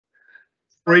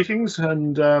Greetings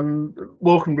and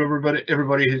welcome to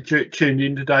everybody who's tuned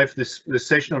in today for this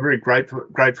session. I'm very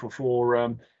grateful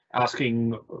for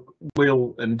asking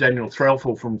Will and Daniel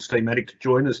Threlfall from Steamatic to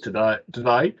join us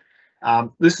today.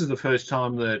 This is the first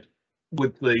time that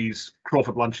with these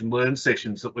Crawford Lunch and Learn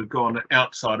sessions that we've gone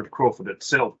outside of Crawford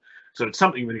itself. So it's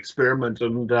something of an experiment,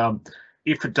 and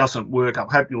if it doesn't work, I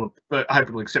hope you'll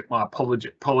accept my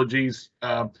apologies.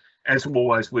 As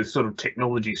always with sort of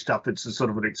technology stuff, it's a sort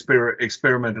of an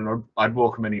experiment, and I'd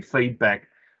welcome any feedback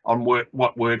on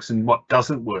what works and what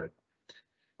doesn't work.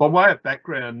 By way of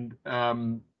background,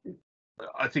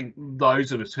 I think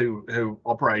those of us who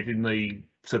operate in the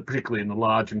particularly in the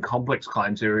large and complex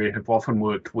claims area have often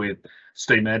worked with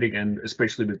Steamatic, and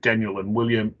especially with Daniel and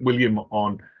William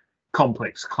on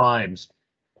complex claims.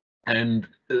 And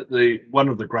one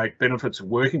of the great benefits of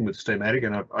working with Steamatic,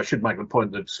 and I should make the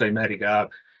point that Steamatic are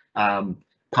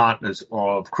partners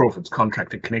of Crawford's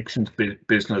Contractor Connections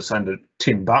business under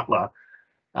Tim Butler,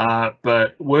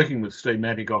 but working with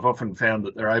Steamatic, I've often found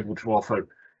that they're able to offer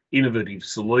innovative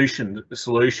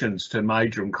solutions to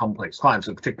major and complex claims.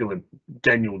 In particular,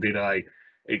 Daniel did a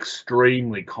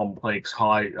extremely complex,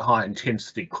 high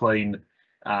intensity clean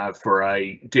for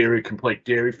a complete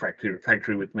dairy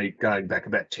factory with me going back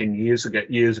about 10 years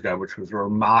ago, which was a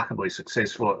remarkably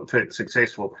successful,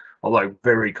 although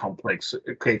very complex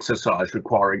exercise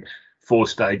requiring 4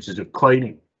 stages of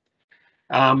cleaning.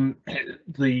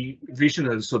 The vision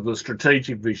is sort of the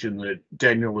strategic vision that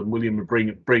Daniel and William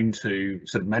bring to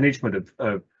sort of management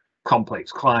of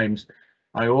complex claims.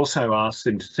 I also asked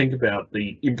them to think about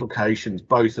the implications,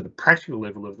 both at a practical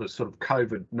level of the sort of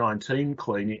COVID-19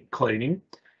 cleaning,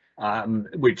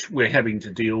 which we're having to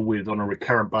deal with on a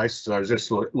recurrent basis. I was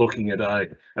just looking at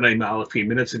an email a few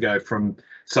minutes ago from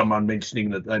someone mentioning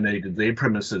that they needed their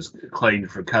premises cleaned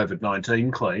for a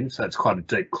COVID-19 clean. So it's quite a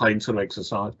deep clean sort of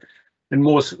exercise. And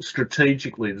more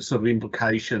strategically, the sort of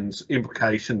implications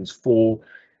for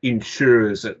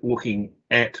insurers at looking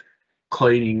at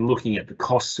cleaning, looking at the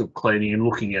costs of cleaning, and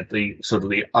looking at the sort of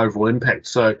the overall impact.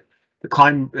 So the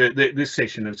claim, this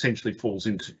session essentially falls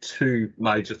into 2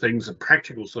 major things: a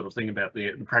practical sort of thing about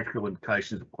the practical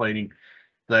implications of cleaning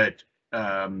that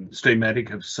Steamatic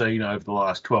have seen over the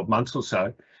last 12 months or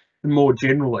so, and more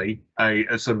generally a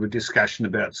sort of a discussion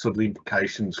about sort of the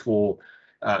implications for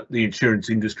the insurance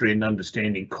industry and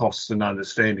understanding costs and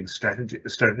understanding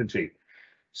strategy.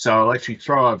 So I'll actually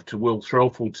throw over to Will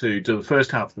Threlfall to do the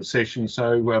first half of the session.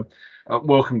 So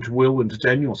welcome to Will and to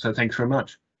Daniel. So thanks very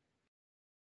much.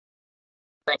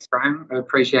 Thanks, Graham. I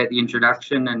appreciate the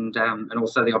introduction and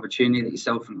also the opportunity that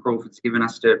yourself and Crawford's given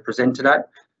us to present today.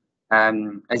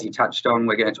 As you touched on,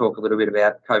 we're going to talk a little bit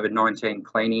about COVID-19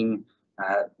 cleaning.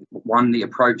 The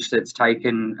approach that's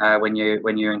taken when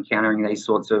you're encountering these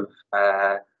sorts of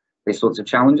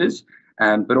challenges,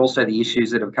 but also the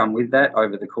issues that have come with that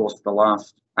over the course of the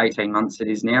last 18 months it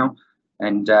is now,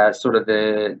 and sort of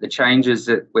the changes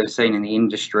that we've seen in the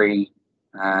industry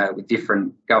with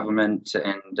different government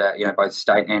and both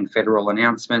state and federal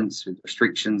announcements with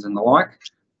restrictions and the like,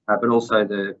 but also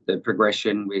the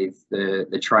progression with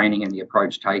the training and the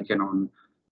approach taken on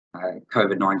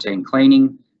COVID-19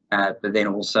 cleaning, but then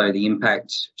also the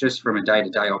impact just from a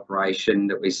day-to-day operation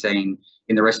that we're seeing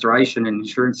in the restoration and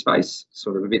insurance space,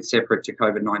 sort of a bit separate to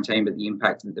COVID-19, but the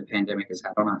impact that the pandemic has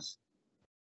had on us.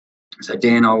 So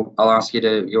Dan, I'll ask you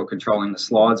you're controlling the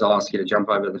slides, I'll ask you to jump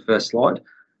over to the first slide.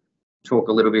 Talk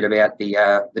a little bit about the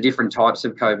different types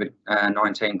of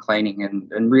COVID-19 cleaning,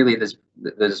 and really there's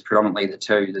predominantly the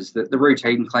 2. There's the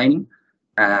routine cleaning.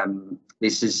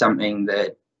 This is something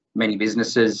that many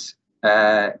businesses,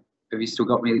 have you still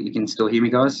got me? You can still hear me,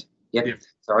 guys? Yep.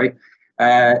 Sorry.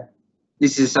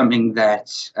 This is something that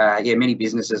many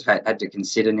businesses have had to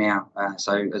consider now,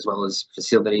 so as well as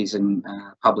facilities and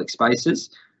public spaces.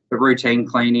 The routine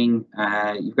cleaning,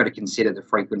 you've got to consider the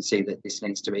frequency that this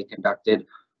needs to be conducted,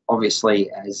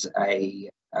 obviously as I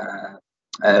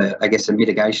guess a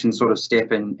mitigation sort of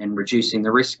step and reducing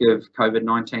the risk of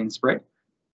COVID-19 spread.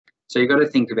 So you've got to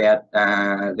think about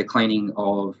the cleaning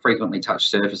of frequently touched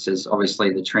surfaces.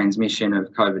 Obviously the transmission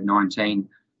of COVID-19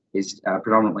 is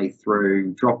predominantly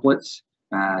through droplets,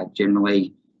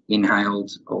 generally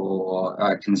inhaled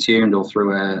or consumed, or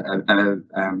through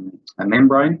a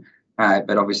membrane,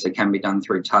 but obviously can be done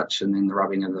through touch and then the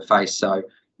rubbing of the face. So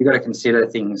you've got to consider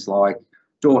things like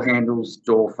door handles,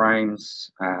 door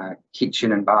frames,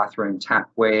 kitchen and bathroom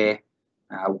tapware,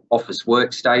 office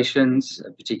workstations,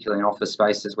 particularly in office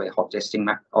spaces where hot desktoping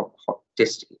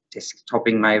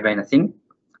may have been a thing.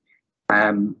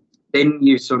 Then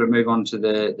you sort of move on to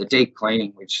the deep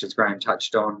cleaning, which, as Graham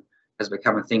touched on, has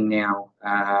become a thing now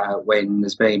when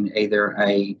there's been either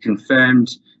a confirmed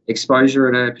exposure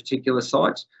at a particular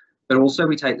site, but also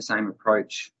we take the same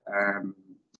approach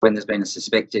when there's been a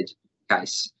suspected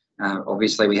case.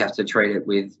 Obviously, we have to treat it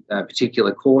with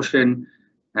particular caution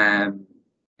and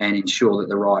ensure that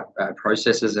the right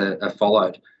processes are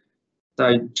followed.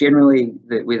 So generally,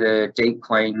 with a deep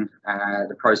clean,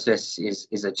 the process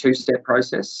is a two-step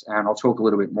process, and I'll talk a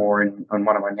little bit more on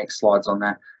one of my next slides on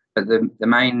that. But the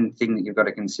main thing that you've got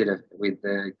to consider with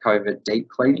the COVID deep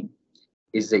cleaning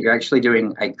is that you're actually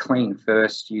doing a clean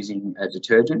first using a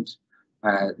detergent.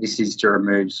 This is to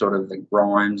remove sort of the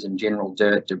grimes and general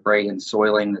dirt, debris and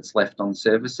soiling that's left on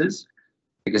surfaces,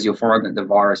 because you'll find that the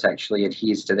virus actually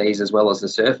adheres to these as well as the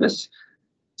surface.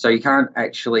 So you can't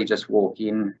actually just walk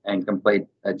in and complete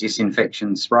a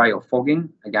disinfection spray or fogging.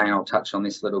 Again, I'll touch on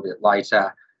this a little bit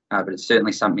later, but it's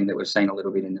certainly something that we've seen a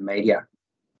little bit in the media.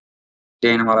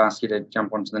 Dan, I might ask you to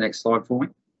jump onto the next slide for me.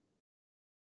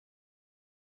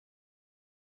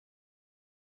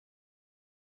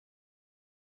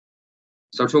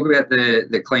 So I'll talk about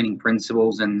the cleaning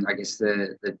principles and I guess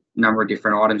the number of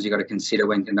different items you've got to consider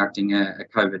when conducting a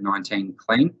COVID-19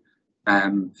 clean.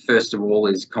 First of all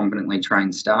is competently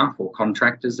trained staff or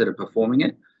contractors that are performing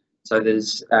it. So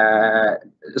there's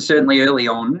certainly early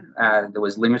on, there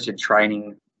was limited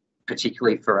training,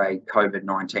 particularly for a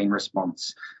COVID-19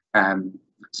 response.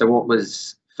 So what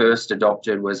was first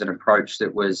adopted was an approach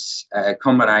that was a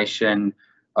combination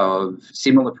of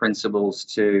similar principles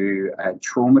to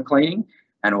trauma cleaning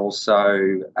and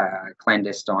also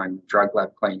clandestine drug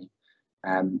lab cleaning.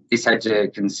 This had to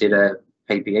consider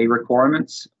PPE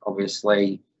requirements.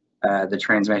 Obviously, the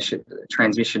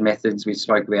transmission methods we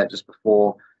spoke about just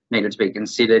before needed to be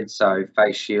considered. So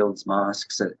face shields,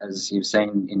 masks, as you've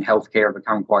seen in healthcare, have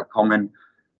become quite common.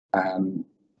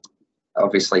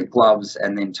 Obviously, gloves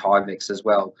and then Tyveks as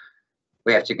well.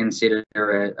 We have to consider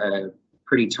a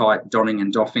pretty tight donning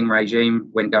and doffing regime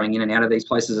when going in and out of these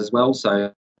places as well.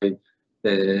 So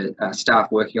the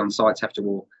staff working on sites have to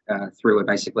walk through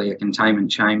basically a containment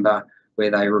chamber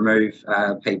where they remove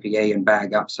PPE and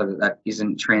bag up so that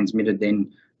isn't transmitted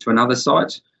then to another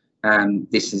site.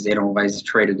 This is then always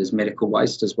treated as medical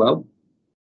waste as well.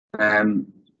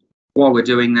 While we're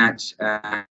doing that,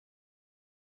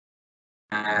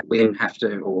 we then have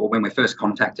to, or when we're first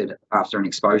contacted after an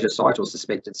exposure site or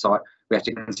suspected site, we have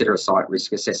to consider a site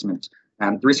risk assessment.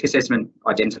 The risk assessment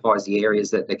identifies the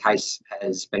areas that the case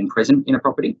has been present in a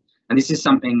property. And this is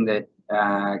something that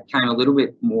came a little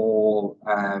bit more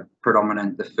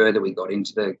predominant the further we got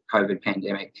into the COVID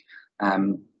pandemic,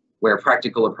 where a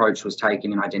practical approach was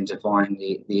taken in identifying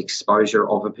the exposure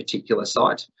of a particular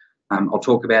site. I'll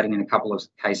talk about it in a couple of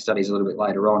case studies a little bit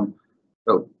later on.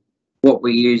 But what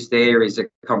we use there is a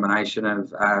combination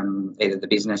of either the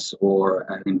business or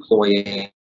an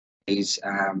employee's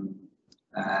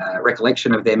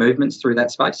recollection of their movements through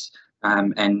that space,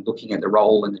 and looking at the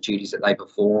role and the duties that they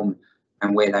perform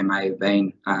and where they may have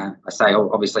been. I say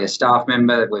obviously a staff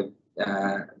member. We've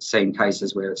seen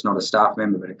cases where it's not a staff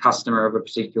member but a customer of a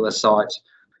particular site.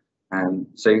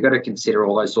 So you've got to consider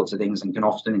all those sorts of things, and can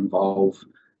often involve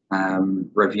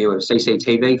review of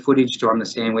CCTV footage to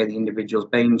understand where the individual's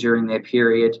been during their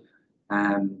period,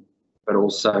 but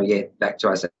also, yeah, back to,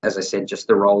 as I said, just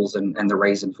the roles and the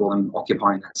reason for them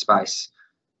occupying that space.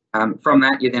 From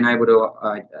that, you're then able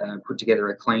to put together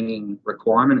a cleaning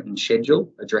requirement and schedule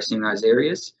addressing those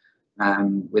areas,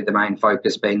 with the main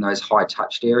focus being those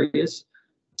high-touched areas.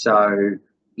 So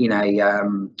in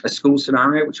a school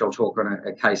scenario, which I'll talk on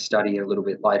a case study a little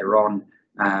bit later on,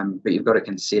 but you've got to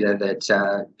consider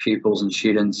that pupils and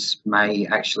students may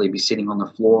actually be sitting on the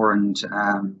floor and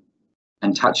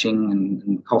touching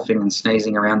and coughing and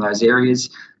sneezing around those areas.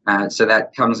 So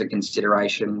that comes a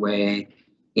consideration where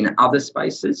in other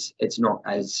spaces it's not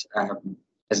as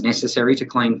necessary to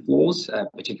clean floors,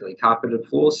 particularly carpeted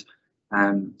floors.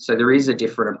 So there is a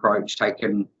different approach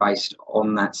taken based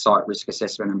on that site risk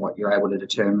assessment and what you're able to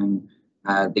determine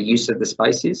the use of the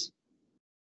space is.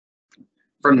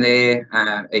 From there,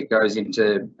 it goes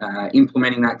into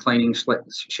implementing that cleaning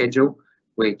schedule,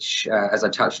 which, as I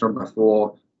touched on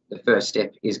before, the first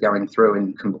step is going through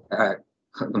and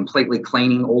completely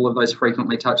cleaning all of those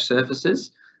frequently touched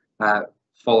surfaces,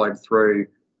 followed through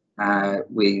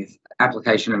with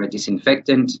application of a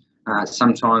disinfectant.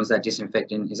 Sometimes that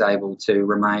disinfectant is able to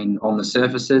remain on the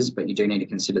surfaces, but you do need to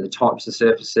consider the types of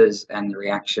surfaces and the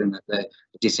reaction that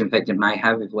the disinfectant may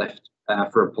have if left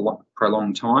for a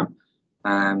prolonged time.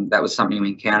 That was something we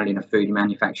encountered in a food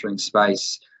manufacturing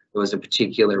space. There was a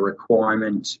particular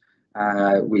requirement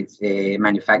with their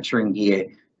manufacturing gear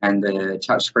and the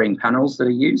touchscreen panels that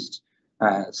are used.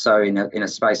 So in a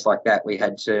space like that, we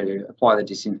had to apply the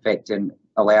disinfectant,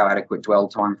 allow adequate dwell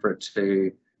time for it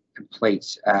to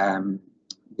complete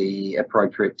the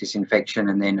appropriate disinfection,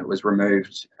 and then it was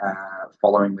removed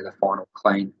following with a final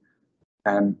clean.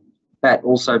 That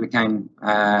also became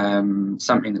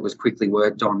something that was quickly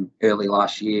worked on early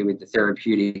last year with the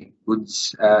Therapeutic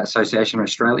Goods Association of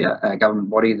Australia, a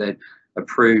government body that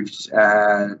approved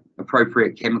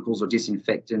appropriate chemicals or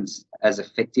disinfectants as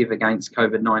effective against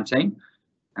COVID-19.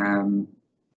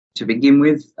 To begin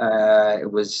with,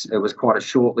 it was quite a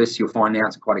short list. You'll find now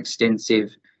it's quite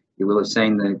extensive. You will have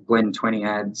seen the Glen 20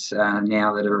 ads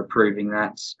now that are approving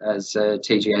that as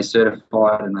TGA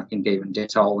certified, and I think even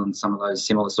Dettol and some of those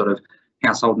similar sort of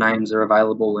household names are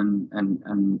available and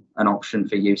an option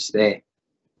for use there.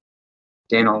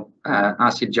 Dan, I'll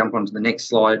ask you to jump onto the next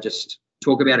slide. Just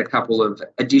talk about a couple of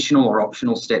additional or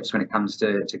optional steps when it comes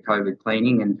to COVID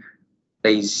cleaning, and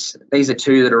these are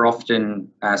two that are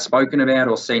often spoken about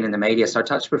or seen in the media. So I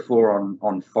touched before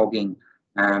on fogging,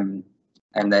 and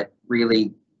that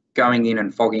really going in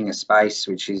and fogging a space,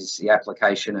 which is the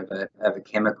application of a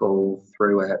chemical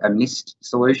through a mist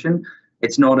solution.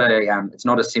 It's not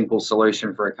a simple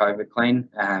solution for a COVID clean.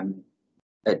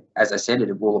 As I said,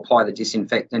 it will apply the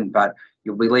disinfectant, but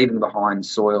you'll be leaving behind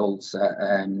soils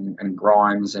and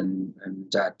grimes and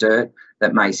dirt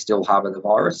that may still harbour the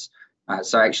virus.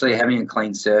 So actually having a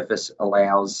clean surface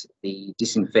allows the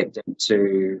disinfectant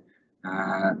to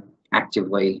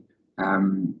actively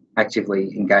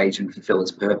engage and fulfil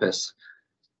its purpose.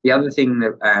 The other thing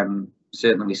that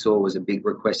certainly we saw was a big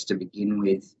request to begin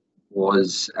with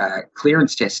was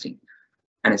clearance testing,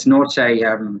 and it's not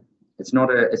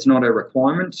a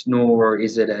requirement, nor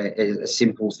is it a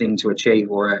simple thing to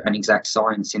achieve or an exact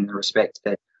science, in the respect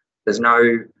that there's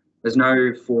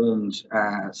no formed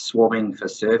swabbing for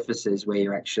surfaces where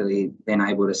you're actually then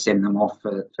able to send them off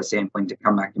for sampling to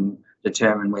come back and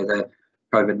determine whether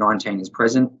COVID-19 is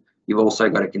present. You've also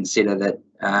got to consider that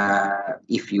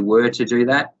if you were to do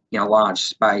that in a large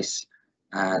space,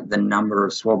 the number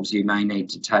of swabs you may need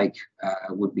to take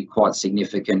would be quite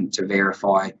significant to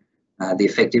verify the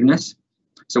effectiveness.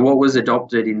 So what was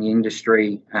adopted in the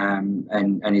industry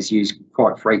and is used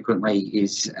quite frequently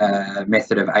is a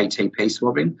method of ATP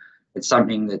swabbing. It's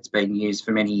something that's been used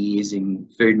for many years in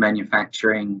food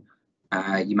manufacturing.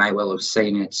 You may well have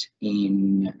seen it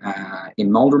in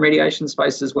mold remediation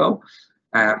space as well.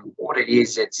 What it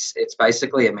is, it's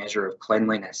basically a measure of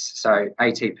cleanliness. So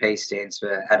ATP stands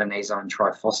for adenosine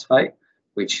triphosphate,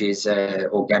 which is an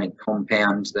organic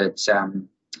compound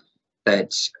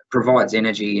that provides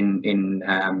energy in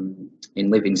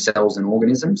living cells and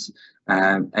organisms.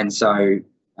 And so,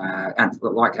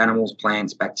 like animals,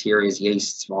 plants, bacteria,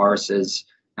 yeasts, viruses,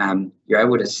 you're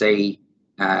able to see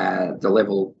the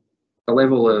level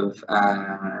of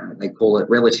they call it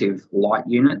relative light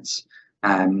units,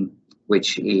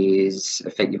 which is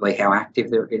effectively how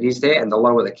active it is there. And the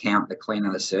lower the count, the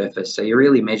cleaner the surface. So you're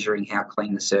really measuring how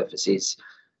clean the surface is.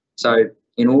 So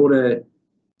in order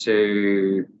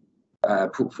to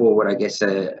put forward, I guess,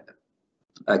 a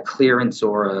clearance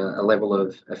or a level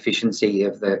of efficiency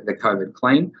of the COVID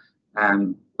clean,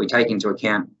 we take into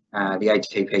account the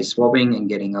ATP swabbing and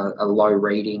getting a low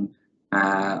reading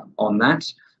on that,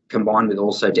 combined with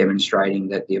also demonstrating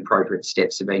that the appropriate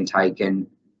steps have been taken.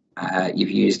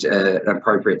 You've used an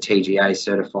appropriate TGA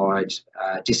certified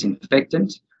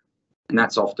disinfectant, and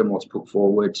that's often what's put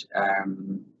forward.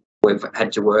 We've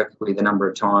had to work with a number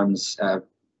of times,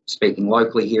 speaking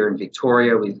locally here in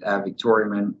Victoria, with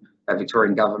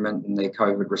Victorian government and their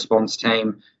COVID response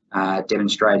team,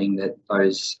 demonstrating that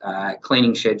those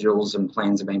cleaning schedules and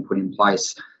plans have been put in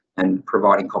place, and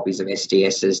providing copies of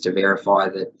SDSs to verify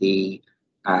that the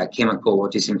chemical or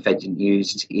disinfectant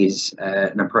used is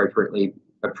an appropriately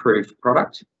approved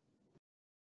product.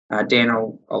 Dan,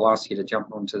 I'll ask you to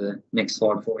jump onto the next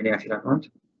slide for me now, if you don't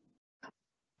mind.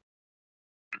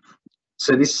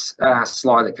 So this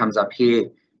slide that comes up here,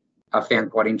 I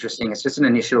found quite interesting. It's just an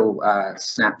initial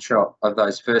snapshot of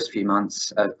those first few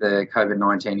months of the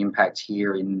COVID-19 impact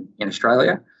here in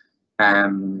Australia.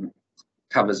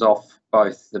 Covers off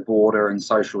both the border and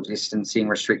social distancing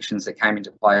restrictions that came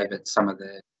into play, but some of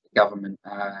the government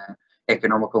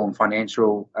economical and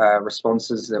financial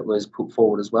responses that was put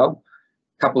forward as well.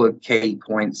 A couple of key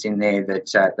points in there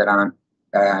that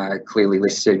aren't clearly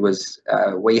listed was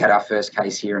we had our first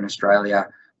case here in Australia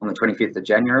on the 25th of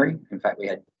January. In fact, we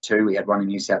had two. We had one in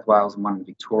New South Wales and one in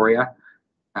Victoria.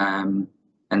 And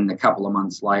a couple of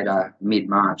months later,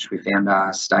 mid-March, we found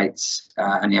our states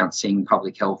announcing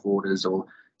public health orders or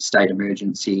state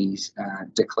emergencies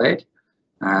declared.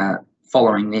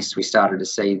 Following this, we started to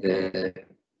see the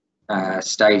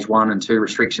stage 1 and 2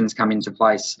 restrictions come into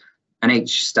place, and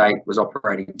each state was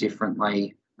operating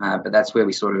differently. But that's where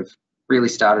we sort of really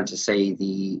started to see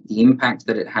the impact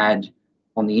that it had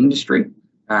on the industry,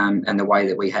 and the way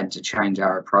that we had to change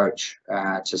our approach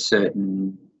to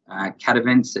certain CAT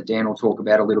events that Dan will talk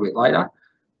about a little bit later.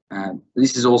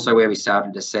 This is also where we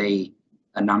started to see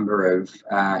a number of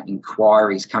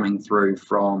inquiries coming through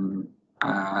from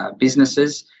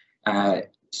businesses,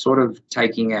 sort of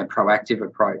taking a proactive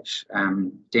approach.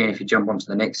 Dan, if you jump onto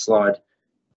the next slide,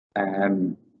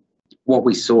 what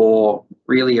we saw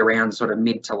really around sort of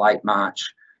mid to late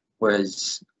March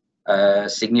was a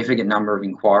significant number of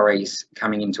inquiries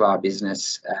coming into our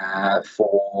business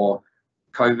for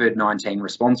COVID-19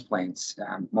 response plans.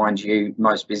 Mind you,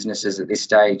 most businesses at this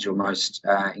stage, or most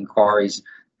inquiries,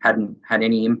 hadn't had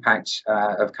any impact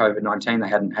of COVID-19. They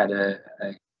hadn't had a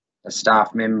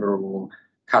staff member or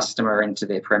customer enter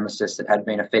their premises that had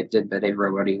been affected, but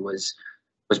everybody was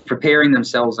preparing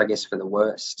themselves, I guess, for the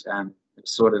worst.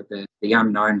 It's sort of the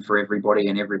unknown for everybody,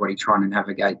 and everybody trying to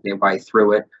navigate their way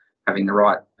through it, having the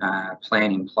right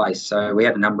plan in place. So we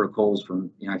had a number of calls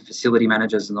from facility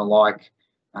managers and the like,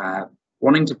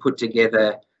 wanting to put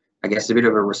together, I guess, a bit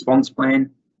of a response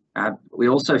plan. We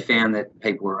also found that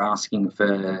people were asking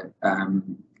for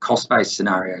cost-based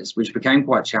scenarios, which became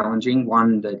quite challenging.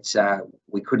 One, that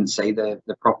we couldn't see the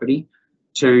property.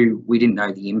 Two, we didn't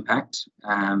know the impact.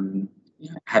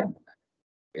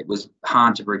 It was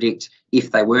hard to predict if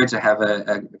they were to have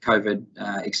a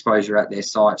COVID exposure at their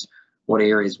site, what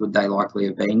areas would they likely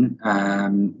have been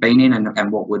in,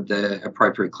 and what would the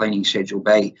appropriate cleaning schedule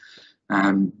be.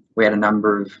 We had a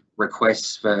number of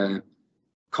requests for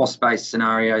cost-based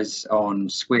scenarios on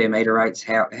square metre rates.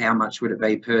 How much would it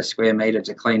be per square metre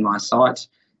to clean my site?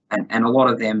 And a lot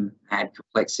of them had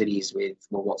complexities with,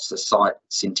 well, what's the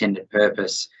site's intended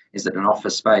purpose? Is it an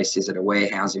office space? Is it a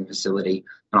warehousing facility?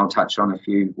 And I'll touch on a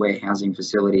few warehousing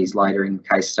facilities later in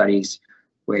case studies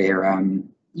where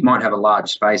you might have a large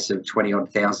space of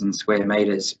 20-odd thousand square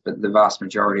metres, but the vast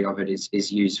majority of it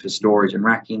is used for storage and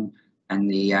racking, and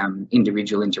the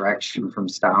individual interaction from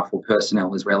staff or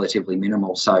personnel is relatively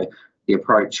minimal. So the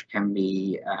approach can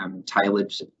be tailored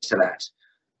to that.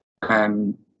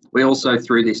 We also,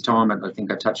 through this time, I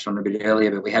think I touched on a bit earlier,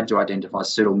 but we had to identify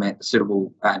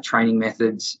suitable training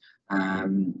methods.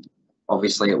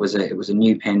 Obviously, it was a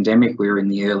new pandemic. We were in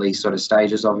the early sort of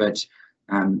stages of it.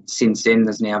 Since then,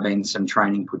 there's now been some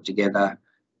training put together.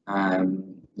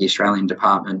 The Australian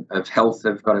Department of Health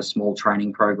have got a small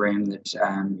training program that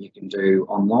you can do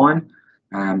online.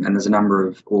 And there's a number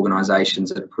of organisations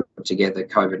that have put together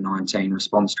COVID-19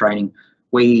 response training.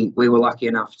 We were lucky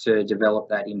enough to develop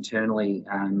that internally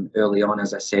early on,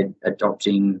 as I said,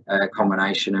 adopting a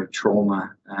combination of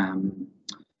trauma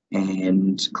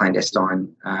and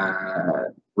clandestine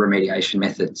remediation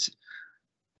methods.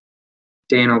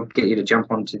 Dan, I'll get you to jump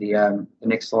onto the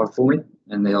next slide for me,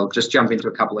 and then I'll just jump into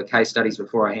a couple of case studies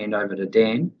before I hand over to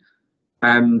Dan.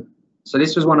 So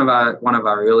this was one of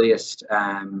our earliest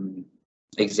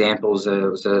examples. It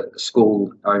was a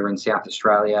school over in South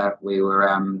Australia. We were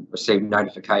received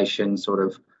notification sort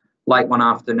of late one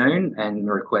afternoon, and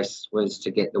the request was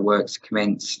to get the works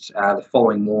commenced the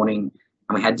following morning,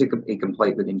 and we had to be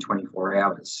complete within 24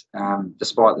 hours.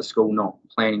 Despite the school not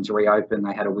planning to reopen,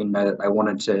 they had a window that they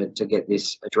wanted to get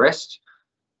this addressed.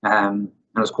 And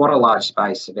it was quite a large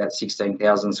space, about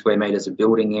 16,000 square metres of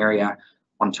building area.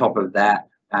 On top of that,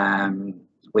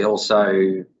 we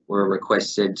also were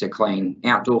requested to clean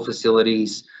outdoor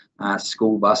facilities,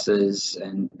 school buses,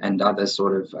 and other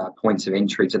sort of points of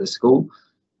entry to the school.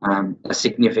 A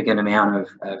significant amount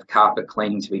of carpet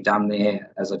cleaning to be done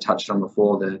there. As I touched on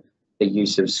before, the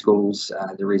use of schools,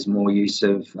 there is more use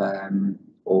of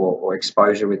or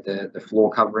exposure with the floor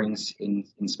coverings in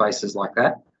spaces like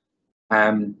that.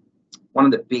 One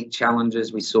of the big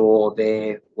challenges we saw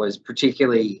there was,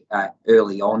 particularly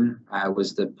early on,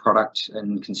 was the product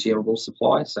and consumable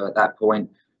supply. So at that point,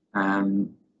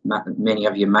 many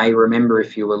of you may remember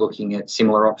if you were looking at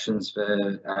similar options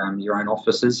for your own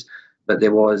offices, but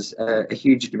there was a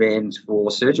huge demand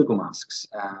for surgical masks.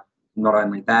 Not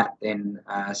only that, then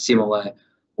similar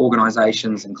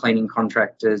organisations and cleaning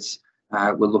contractors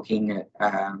were looking at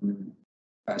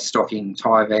stocking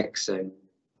Tyvek and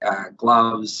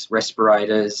gloves,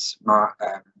 respirators,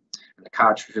 and the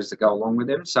cartridges that go along with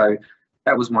them. So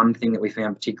that was one thing that we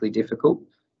found particularly difficult.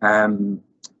 And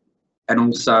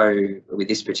also with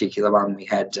this particular one, we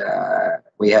had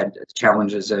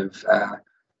challenges of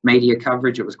media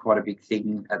coverage. It was quite a big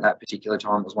thing at that particular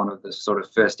time. It was one of the sort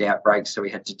of first outbreaks, so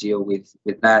we had to deal with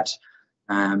that.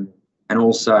 And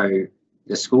also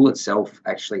the school itself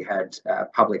actually had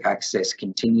public access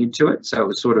continued to it. So it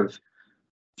was sort of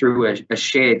through a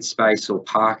shared space or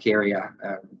park area.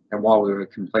 And while we were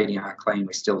completing our clean,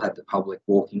 we still had the public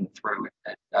walking through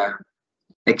it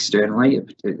externally at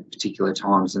particular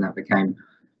times, and that became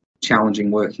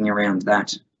challenging working around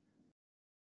that.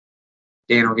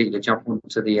 Dan, I'll get you to jump on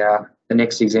to the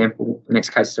next example, the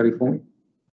next case study for me.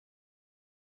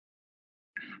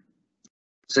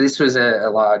 So this was a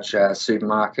large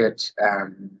supermarket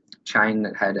chain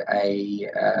that had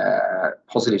a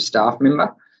positive staff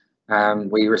member.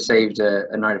 We received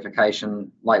a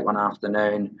notification late one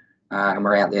afternoon, and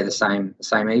we're out there the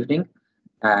same evening.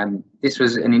 This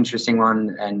was an interesting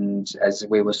one, and as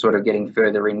we were sort of getting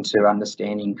further into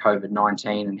understanding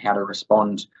COVID-19 and how to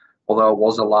respond, although it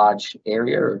was a large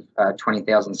area of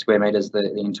 20,000 square metres,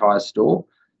 the entire store,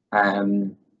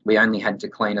 we only had to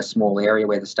clean a small area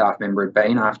where the staff member had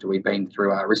been after we'd been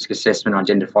through our risk assessment,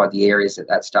 identified the areas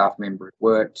that staff member had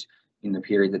worked in the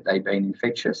period that they'd been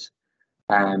infectious.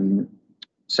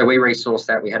 So we resourced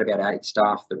that. We had about 8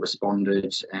 staff that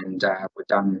responded, and were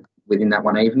done within that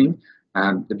one evening.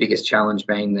 The biggest challenge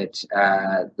being that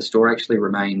the store actually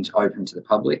remained open to the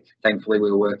public. Thankfully, we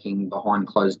were working behind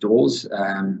closed doors,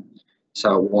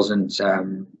 so it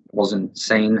wasn't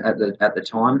seen at the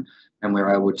time, and we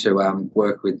were able to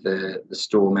work with the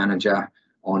store manager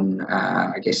on,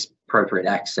 I guess, appropriate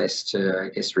access to, I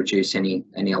guess, reduce any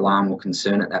alarm or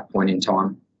concern at that point in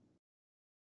time.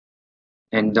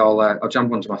 And I'll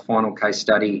jump onto my final case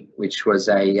study, which was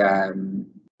a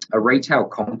retail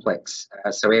complex.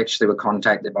 So we actually were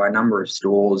contacted by a number of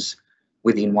stores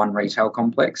within one retail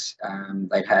complex.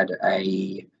 They'd had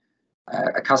a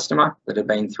customer that had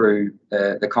been through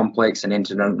the complex and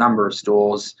entered a number of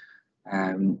stores,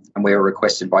 and we were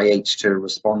requested by each to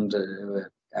respond to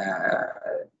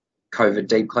COVID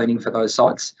deep cleaning for those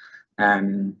sites.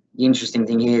 The interesting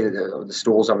thing here, the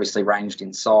stores obviously ranged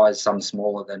in size, some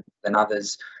smaller than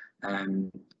others,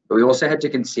 but we also had to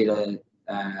consider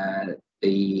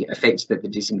the effects that the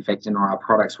disinfectant or our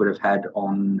products would have had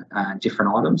on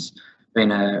different items.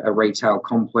 Being a retail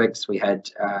complex, we had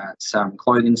some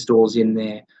clothing stores in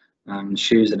there,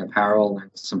 shoes and apparel,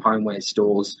 and some homeware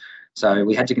stores. So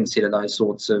we had to consider those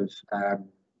sorts of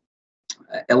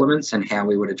elements and how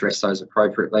we would address those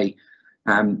appropriately.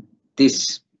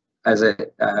 This, as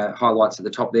it highlights at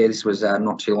the top there, this was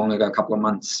not too long ago, a couple of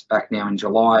months back now in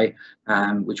July,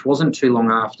 which wasn't too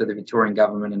long after the Victorian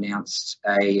government announced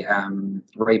a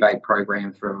rebate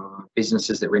program for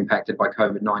businesses that were impacted by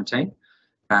COVID-19.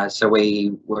 So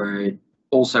we were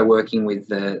also working with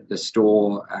the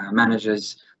store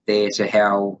managers there to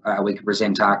how we could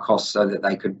present our costs so that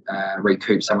they could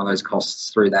recoup some of those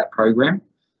costs through that program.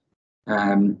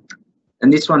 And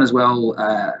this one as well,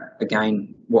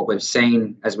 again, what we've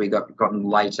seen as we gotten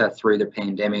later through the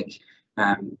pandemic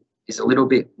is a little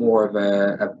bit more of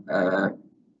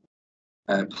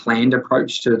a planned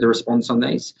approach to the response on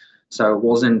these. So it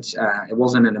wasn't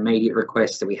an immediate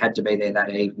request that we had to be there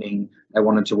that evening. They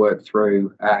wanted to work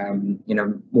through in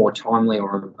a more timely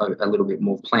or a little bit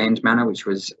more planned manner, which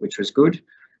was good.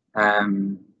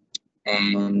 And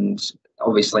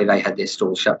obviously they had their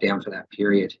stores shut down for that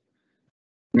period.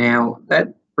 Now,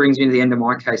 that brings me to the end of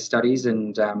my case studies,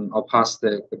 and I'll pass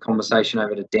the conversation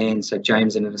over to Dan. So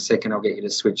James, and in a second, I'll get you to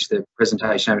switch the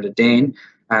presentation over to Dan.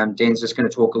 Dan's just going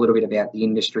to talk a little bit about the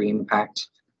industry impact,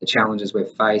 the challenges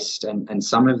we've faced, and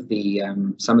some of the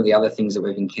other things that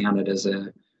we've encountered as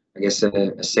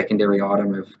a secondary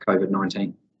item of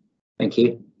COVID-19. Thank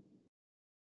you.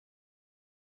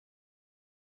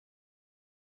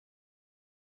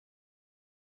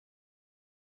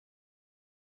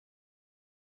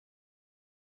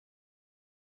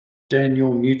 Dan,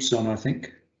 your mute's on, I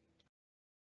think.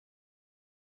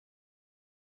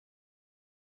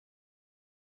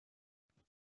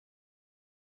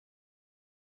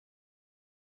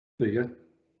 There you go.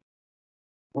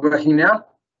 Working now?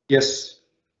 Yes.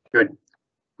 Good.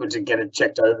 Good to get it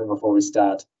checked over before we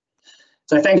start.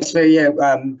 So thanks for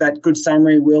that good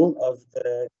summary, Will, of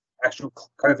the actual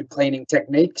COVID cleaning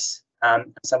techniques,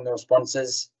 some of the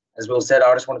responses. As Will said,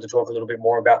 I just wanted to talk a little bit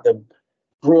more about the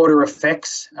broader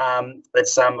effects that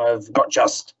some of not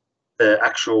just the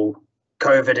actual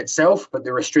COVID itself, but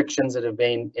the restrictions that have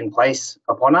been in place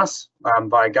upon us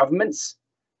by governments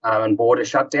and border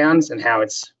shutdowns, and how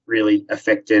it's really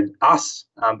affected us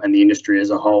and the industry as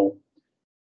a whole.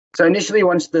 So initially,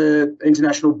 once the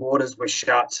international borders were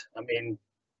shut, I mean,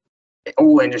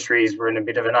 all industries were in a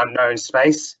bit of an unknown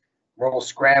space. We're all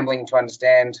scrambling to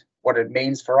understand what it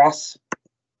means for us.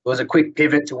 There was a quick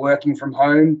pivot to working from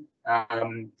home.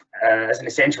 As an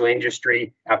essential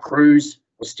industry, our crews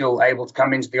were still able to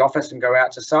come into the office and go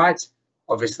out to sites.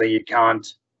 Obviously, you can't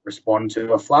respond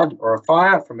to a flood or a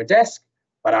fire from a desk,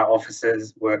 but our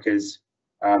officers, workers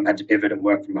had to pivot and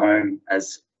work from home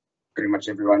as pretty much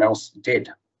everyone else did.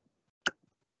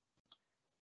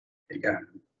 There you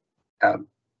go.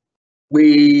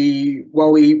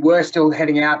 While we were still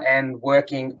heading out and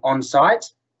working on site,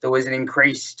 there was an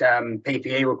increased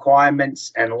PPE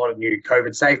requirements and a lot of new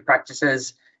COVID safe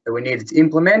practices that we needed to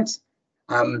implement,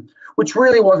 which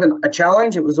really wasn't a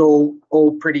challenge. It was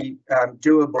all pretty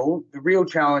doable. The real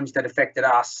challenge that affected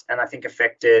us, and I think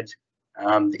affected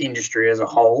the industry as a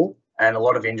whole, and a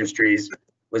lot of industries,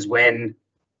 was when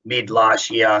mid last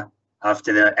year,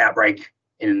 after the outbreak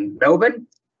in Melbourne,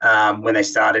 when they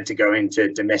started to go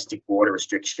into domestic border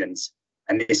restrictions.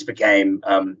 And this became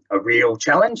a real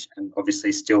challenge, and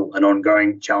obviously still an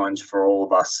ongoing challenge for all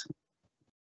of us.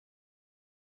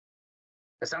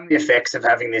 Some of the effects of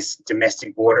having this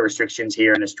domestic border restrictions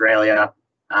here in Australia,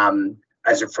 from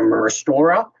a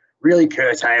restorer, really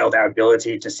curtailed our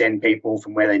ability to send people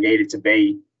from where they needed to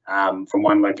be from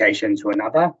one location to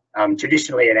another.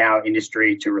 Traditionally in our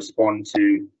industry, to respond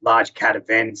to large CAT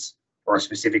events or a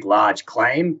specific large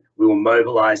claim, we will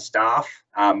mobilise staff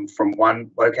from one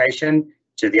location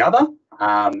to the other,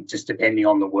 just depending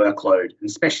on the workload, and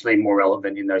especially more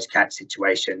relevant in those CAT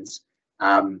situations.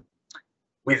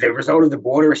 With the result of the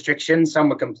border restrictions, some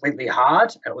were completely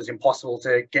hard and it was impossible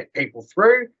to get people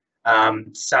through.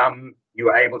 Some you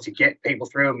were able to get people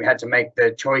through, and we had to make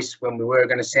the choice when we were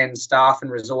going to send staff and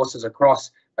resources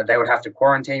across, but they would have to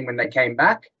quarantine when they came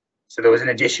back. So there was an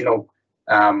additional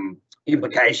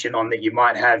implication on that you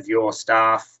might have your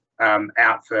staff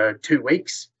out for 2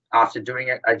 weeks after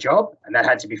doing a job, and that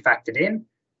had to be factored in,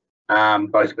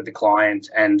 both with the client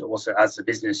and also as a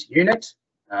business unit.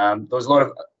 There was a lot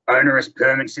of onerous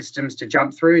permit systems to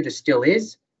jump through. There still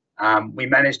is. We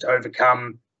managed to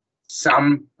overcome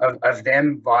some of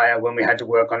them via when we had to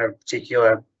work on a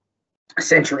particular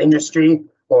essential industry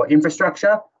or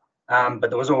infrastructure, but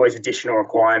there was always additional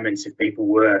requirements if people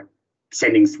were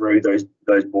sending through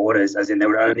those borders, as in they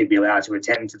would only be allowed to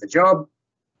attend to the job,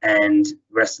 and the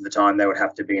rest of the time they would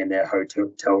have to be in their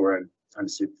hotel room under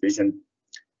supervision.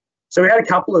 So we had a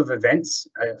couple of events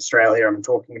in Australia I'm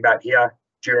talking about here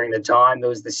during the time. There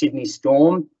was the Sydney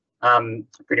storm,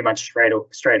 pretty much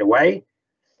straight away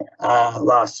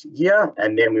last year,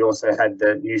 and then we also had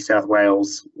the New South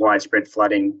Wales widespread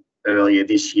flooding earlier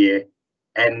this year.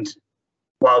 And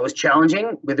while it was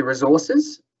challenging with the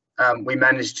resources, we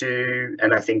managed to,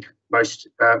 and I think most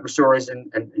restorers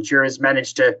and insurers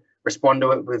managed to respond to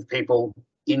it with people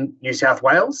in New South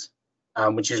Wales,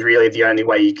 which is really the only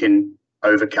way you can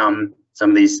overcome some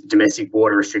of these domestic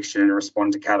border restrictions and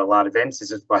respond to CAT alert events, is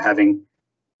just by having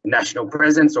national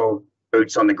presence or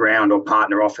boots on the ground or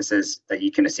partner officers that you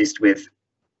can assist with.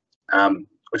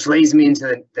 Which leads me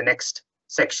into the next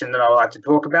section that I would like to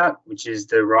talk about, which is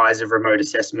the rise of remote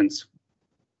assessments.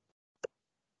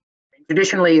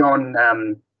 Traditionally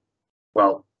on,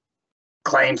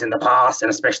 claims in the past,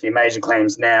 and especially major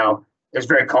claims now, it was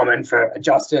very common for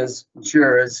adjusters,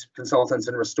 insurers, consultants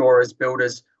and restorers,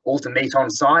 builders, all to meet on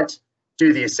site,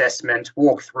 do the assessment,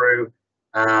 walk through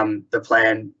the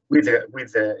plan with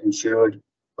the insured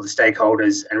or the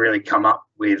stakeholders, and really come up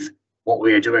with what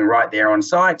we are doing right there on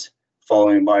site,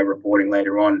 following by reporting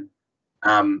later on.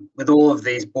 With all of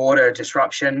these border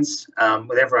disruptions,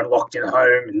 with everyone locked in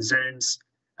home and Zooms,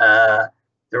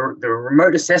 the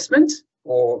remote assessment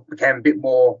became a bit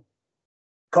more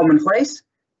commonplace.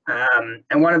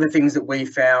 And one of the things that we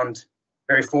found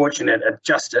very fortunate at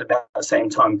just about the same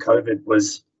time COVID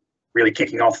was really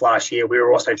kicking off last year, we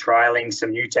were also trialing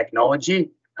some new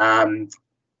technology.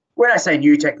 When I say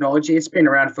new technology, it's been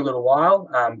around for a little while,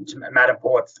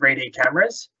 Matterport 3D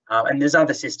cameras. And there's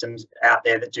other systems out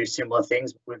there that do similar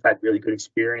things. We've had really good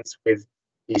experience with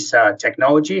this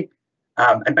technology.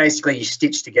 And basically you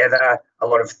stitch together a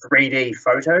lot of 3D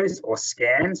photos or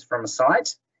scans from a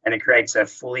site, and it creates a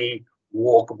fully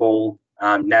walkable,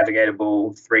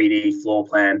 navigatable 3D floor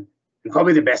plan. And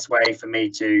probably the best way for me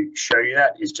to show you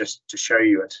that is just to show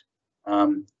you it.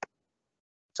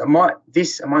 So I might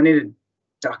need to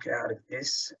duck out of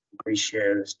this,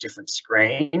 reshare this different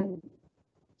screen.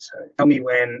 So tell me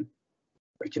when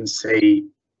we can see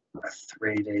a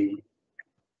 3D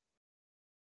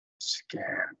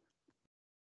scan.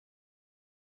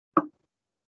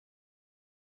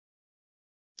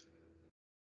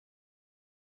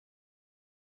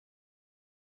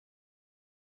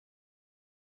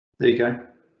 There you go.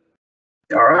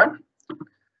 All right,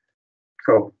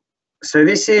 cool. So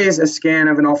this is a scan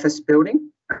of an office building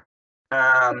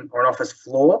or an office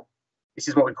floor. This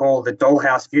is what we call the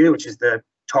dollhouse view, which is the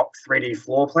top 3D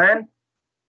floor plan.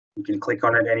 You can click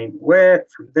on it anywhere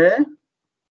from there.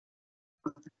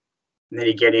 And then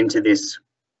you get into this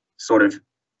sort of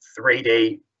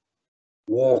 3D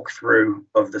walkthrough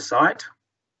of the site.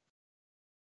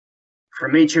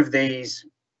 From each of these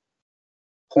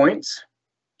points,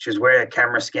 which is where a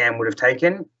camera scan would have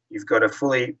taken, you've got a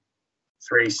fully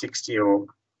 360 or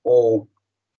all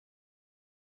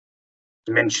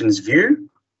dimensions view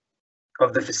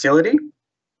of the facility.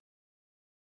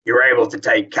 You're able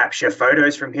to capture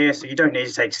photos from here, so you don't need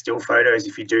to take still photos.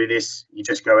 If you do this, you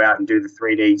just go out and do the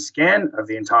 3D scan of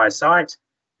the entire site,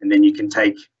 and then you can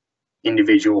take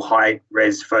individual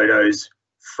high-res photos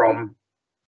from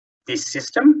this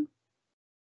system.